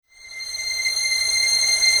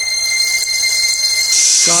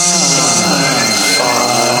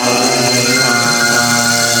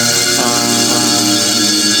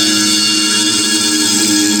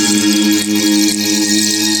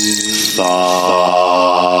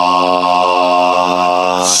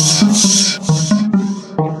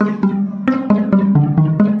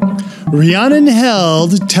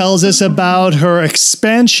Held tells us about her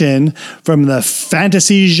expansion from the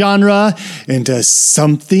fantasy genre into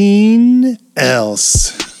something else.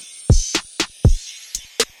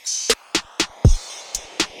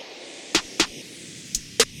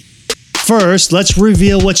 First, let's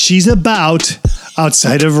reveal what she's about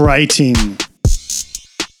outside of writing.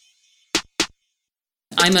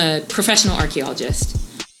 I'm a professional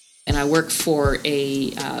archaeologist, and I work for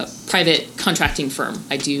a private contracting firm.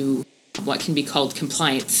 I do what can be called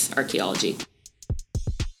compliance archaeology.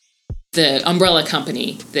 The umbrella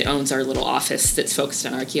company that owns our little office that's focused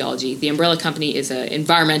on archaeology, the umbrella company is an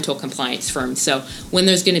environmental compliance firm. So when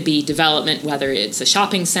there's going to be development, whether it's a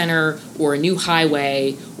shopping center or a new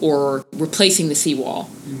highway or replacing the seawall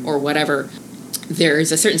or whatever,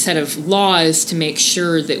 there's a certain set of laws to make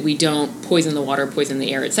sure that we don't poison the water, poison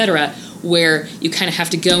the air, etc., where you kind of have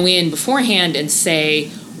to go in beforehand and say,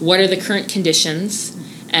 what are the current conditions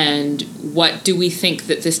and what do we think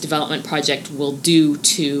that this development project will do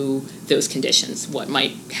to those conditions? What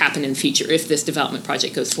might happen in the future if this development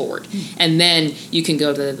project goes forward? And then you can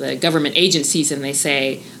go to the government agencies and they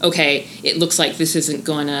say, okay, it looks like this isn't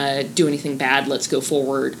going to do anything bad, let's go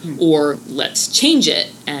forward, or let's change it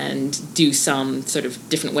and do some sort of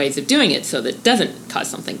different ways of doing it so that it doesn't cause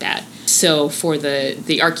something bad. So for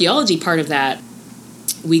the archaeology part of that,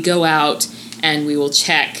 we go out and we will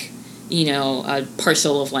check a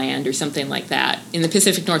parcel of land or something like that. In the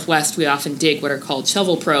Pacific Northwest, we often dig what are called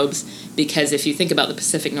shovel probes because if you think about the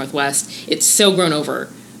Pacific Northwest, it's so grown over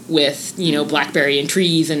with, blackberry and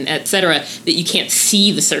trees and et cetera that you can't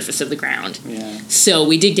see the surface of the ground. Yeah. So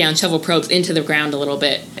we dig down shovel probes into the ground a little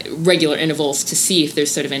bit, regular intervals, to see if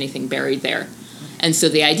there's sort of anything buried there. And so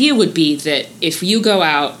the idea would be that if you go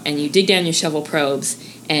out and you dig down your shovel probes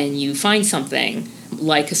and you find something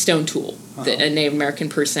like a stone tool that a Native American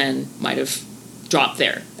person might have dropped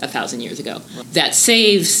there 1,000 years ago. That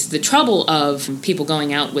saves the trouble of people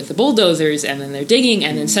going out with the bulldozers and then they're digging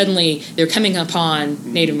and then suddenly they're coming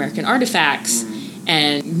upon Native American artifacts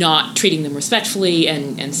and not treating them respectfully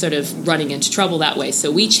and sort of running into trouble that way. So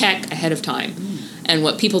we check ahead of time. And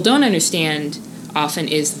what people don't understand often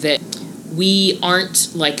is that we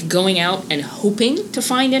aren't like going out and hoping to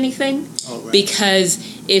find anything because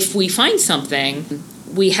if we find something,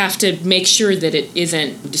 we have to make sure that it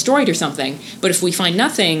isn't destroyed or something. But if we find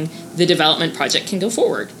nothing, the development project can go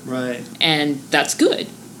forward. Right. And that's good.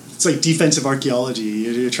 It's like defensive archaeology.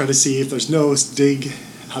 You try to see if there's no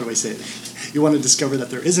how do I say it? You want to discover that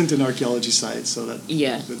there isn't an archaeology site so that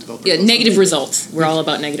the developer negative results. We're all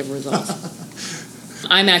about negative results.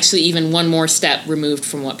 I'm actually even one more step removed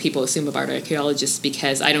from what people assume about archaeologists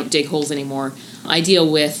because I don't dig holes anymore. I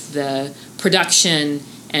deal with the production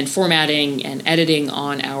and formatting and editing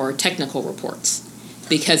on our technical reports.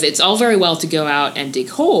 Because it's all very well to go out and dig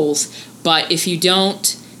holes, but if you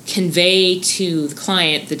don't convey to the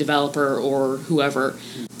client, the developer, or whoever,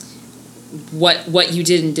 what you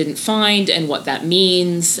did and didn't find and what that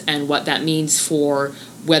means for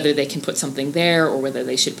whether they can put something there or whether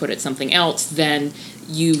they should put it something else, then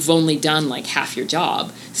you've only done like half your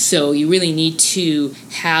job. So you really need to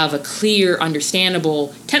have a clear,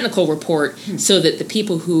 understandable technical report so that the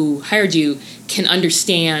people who hired you can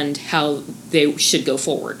understand how they should go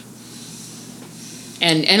forward.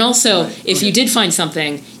 And also, if you did find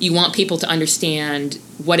something, you want people to understand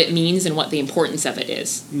what it means and what the importance of it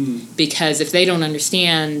is. Because if they don't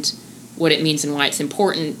understand what it means and why it's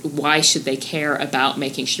important, why should they care about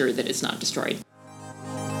making sure that it's not destroyed?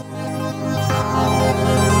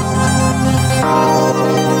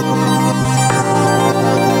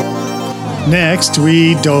 Next,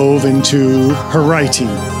 we dove into her writing.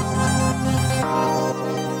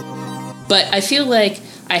 But I feel like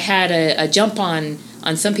I had a jump on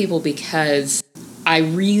some people because I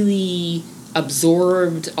really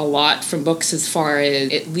absorbed a lot from books as far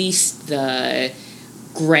as at least the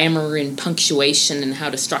grammar and punctuation and how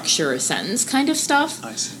to structure a sentence kind of stuff.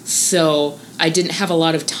 I see. So I didn't have a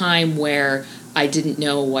lot of time where I didn't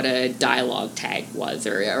know what a dialogue tag was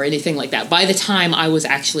or anything like that. By the time I was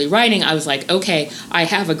actually writing, I was like, okay, I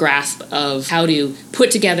have a grasp of how to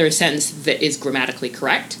put together a sentence that is grammatically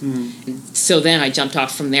correct. So then I jumped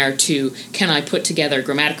off from there to, can I put together a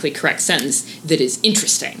grammatically correct sentence that is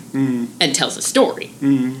interesting and tells a story,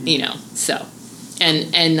 so.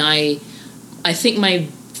 And I think my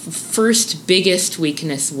first biggest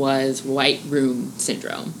weakness was white room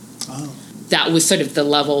syndrome. Oh. That was sort of the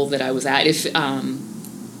level that I was at. If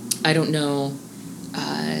I don't know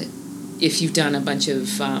if you've done a bunch of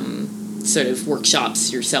sort of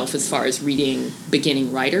workshops yourself as far as reading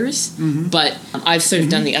beginning writers, but I've sort of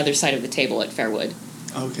done the other side of the table at Fairwood.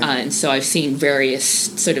 Okay. And so I've seen various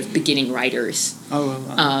sort of beginning writers.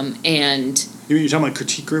 And you're talking about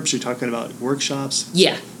critique groups. You're talking about workshops.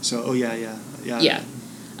 Yeah. So yeah.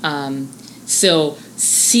 So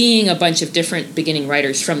seeing a bunch of different beginning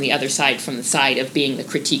writers from the other side, from the side of being the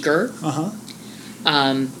critiquer.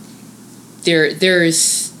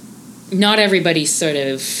 There's not everybody's sort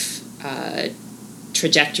of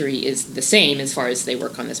trajectory is the same as far as they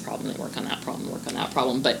work on this problem, they work on that problem, work on that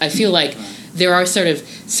problem. But I feel like there are sort of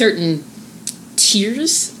certain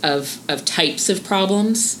tiers of types of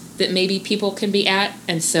problems that maybe people can be at.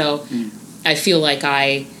 And so I feel like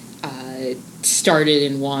I started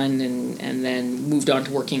in one and then moved on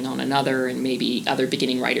to working on another, and maybe other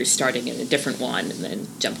beginning writers starting in a different one and then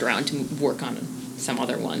jumped around to work on some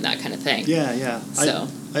other one, that kind of thing. Yeah. So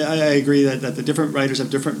I agree that the different writers have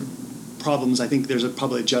different problems. I think there's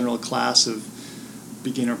probably a general class of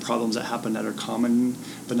beginner problems that happen that are common,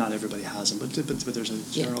 but not everybody has them. But there's a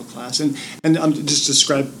general class. And just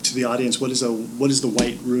describe to the audience what is the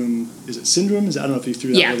white room? Is it syndrome? I don't know if you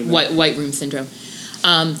threw that. White room syndrome.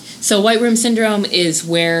 So white room syndrome is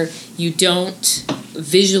where you don't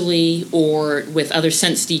visually or with other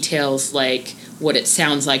sense details like what it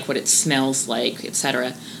sounds like, what it smells like,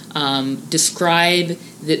 etc., describe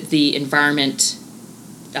the environment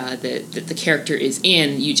that the character is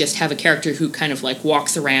in. You just have a character who kind of like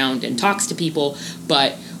walks around and talks to people,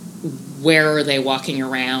 but where are they walking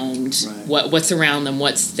around? Right. What's around them?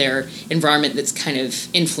 What's their environment that's kind of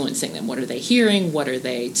influencing them? What are they hearing? What are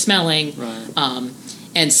they smelling? Right.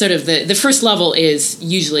 And sort of the first level is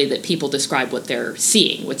usually that people describe what they're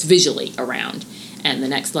seeing, what's visually around. And the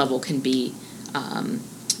next level can be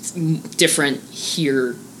different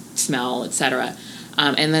hear, smell, etc.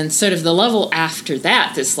 And then sort of the level after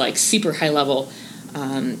that, this like super high level,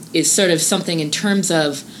 is sort of something in terms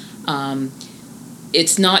of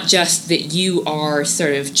it's not just that you are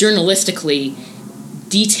sort of journalistically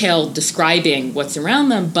detailed describing what's around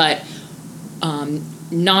them, but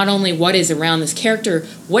not only what is around this character,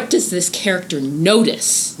 what does this character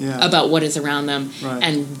notice about what is around them,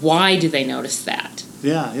 and why do they notice that?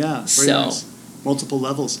 Yeah. Very nice. Multiple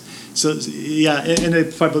levels. So, and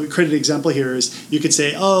if I create an example here is you could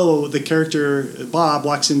say, the character Bob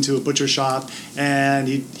walks into a butcher shop and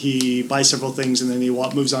he buys several things and then he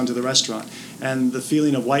moves on to the restaurant. And the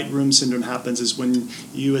feeling of white room syndrome happens is when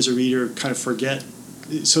you as a reader kind of forget.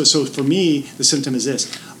 So for me, the symptom is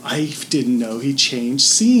this. I didn't know he changed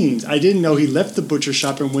scenes. I didn't know he left the butcher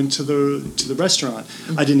shop and went to the restaurant.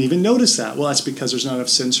 Mm-hmm. I didn't even notice that. Well, that's because there's not enough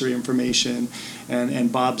sensory information,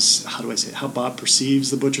 and Bob's, how Bob perceives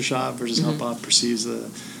the butcher shop versus how Bob perceives the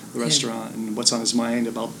restaurant, and what's on his mind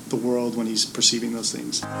about the world when he's perceiving those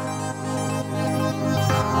things.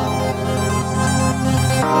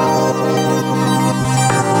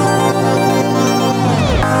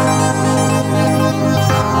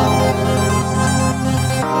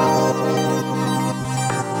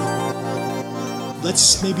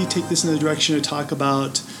 Let's maybe take this in the direction to talk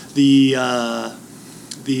about the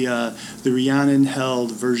Rhiannon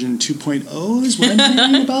Held version 2.0 is what I'm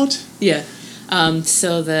thinking about. Yeah.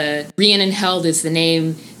 So the Rhiannon Held is the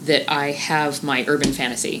name that I have my urban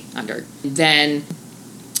fantasy under. Then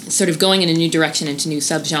sort of going in a new direction into new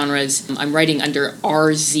subgenres, I'm writing under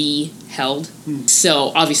RZ Held.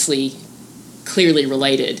 So obviously clearly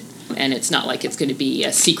related. And it's not like it's going to be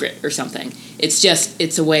a secret or something.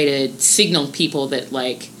 It's a way to signal people that,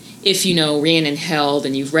 like, if you know Rhiannon Held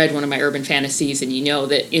and you've read one of my urban fantasies and you know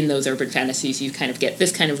that in those urban fantasies you kind of get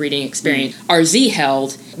this kind of reading experience, RZ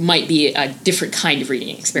Held might be a different kind of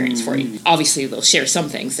reading experience for you. Obviously, they'll share some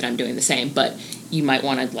things that I'm doing the same, but you might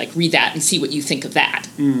want to, like, read that and see what you think of that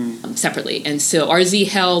separately. And so RZ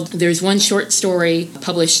Held, there's one short story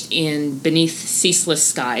published in Beneath Ceaseless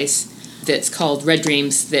Skies that's called Red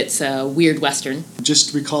Dreams, that's a weird Western.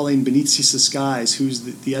 Just recalling Beneath Ceaseless Skies, who's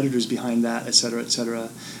the editors behind that, et cetera, et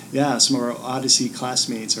cetera. Yeah, some of our Odyssey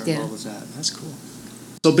classmates are involved with that. That's cool.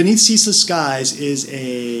 So Beneath Ceaseless Skies is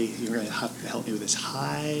you're going to have to help me with this,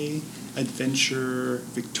 high adventure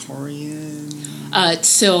Victorian?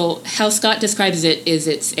 So how Scott describes it is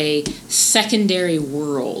it's a secondary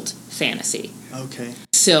world fantasy. Okay.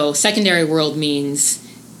 So secondary world means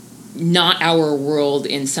not our world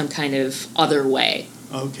in some kind of other way.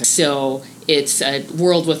 Okay. So it's a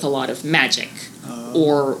world with a lot of magic,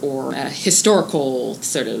 or a historical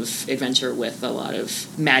sort of adventure with a lot of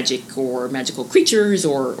magic or magical creatures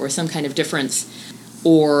or some kind of difference,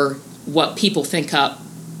 or what people think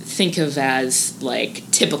of as like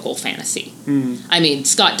typical fantasy. I mean,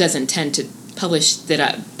 Scott doesn't tend to publish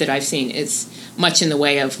that I've seen. It's much in the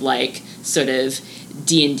way of like sort of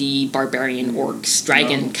D&D, barbarian, orcs,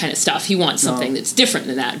 dragon kind of stuff. He wants something that's different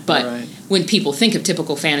than that. But when people think of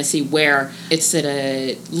typical fantasy where it's at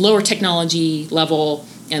a lower technology level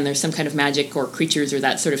and there's some kind of magic or creatures or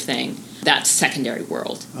that sort of thing, that's secondary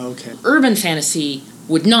world. Okay. Urban fantasy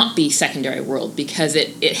would not be secondary world because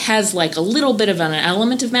it has like a little bit of an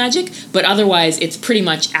element of magic, but otherwise it's pretty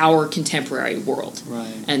much our contemporary world.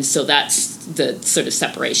 Right. And so that's the sort of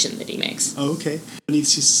separation that he makes. Oh, okay. Beneath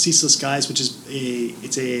Ceaseless Skies, which is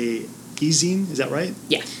a e-zine, is that right?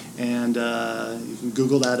 Yeah. And you can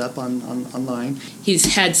Google that up online.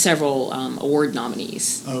 He's had several award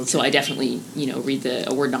nominees. Okay. So I definitely, read the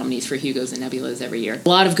award nominees for Hugos and Nebulas every year. A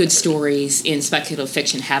lot of good stories in speculative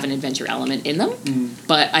fiction have an adventure element in them.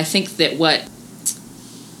 But I think that what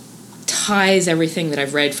ties everything that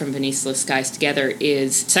I've read from Beneath the Skies together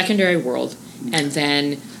is secondary world and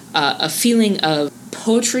then a feeling of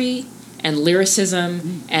poetry and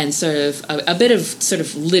lyricism and sort of a bit of sort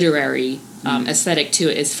of literary aesthetic to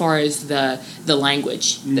it as far as the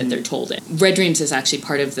language that they're told in. Red Dreams is actually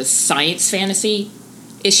part of the science fantasy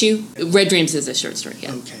issue. Red Dreams is a short story,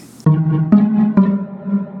 yeah. Okay.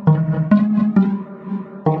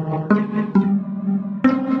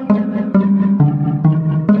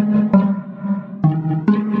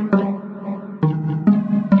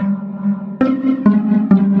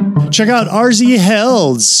 Check out Rhiannon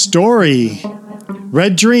Held's story,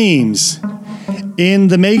 Red Dreams, in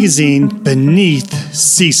the magazine Beneath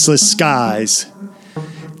Ceaseless Skies.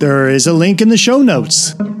 There is a link in the show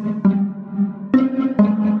notes.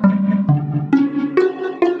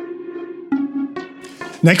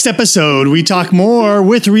 Next episode, we talk more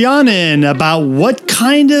with Rhiannon about what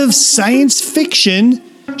kind of science fiction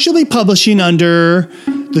she'll be publishing under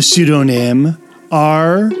the pseudonym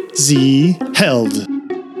R.Z. Held.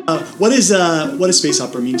 What does space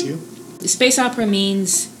opera mean to you? Space opera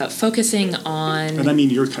means focusing on... And I mean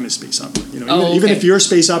your kind of space opera. Even if your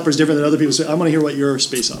space opera is different than other people's, I want to hear what your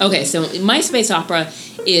space opera is. Okay, so my space opera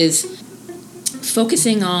is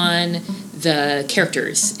focusing on the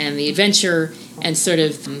characters and the adventure and sort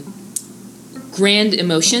of grand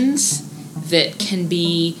emotions that can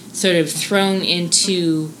be sort of thrown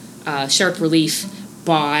into sharp relief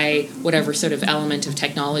by whatever sort of element of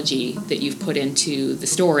technology that you've put into the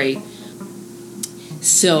story.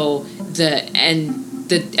 So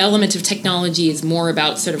the element of technology is more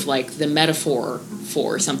about sort of like the metaphor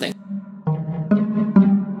for something.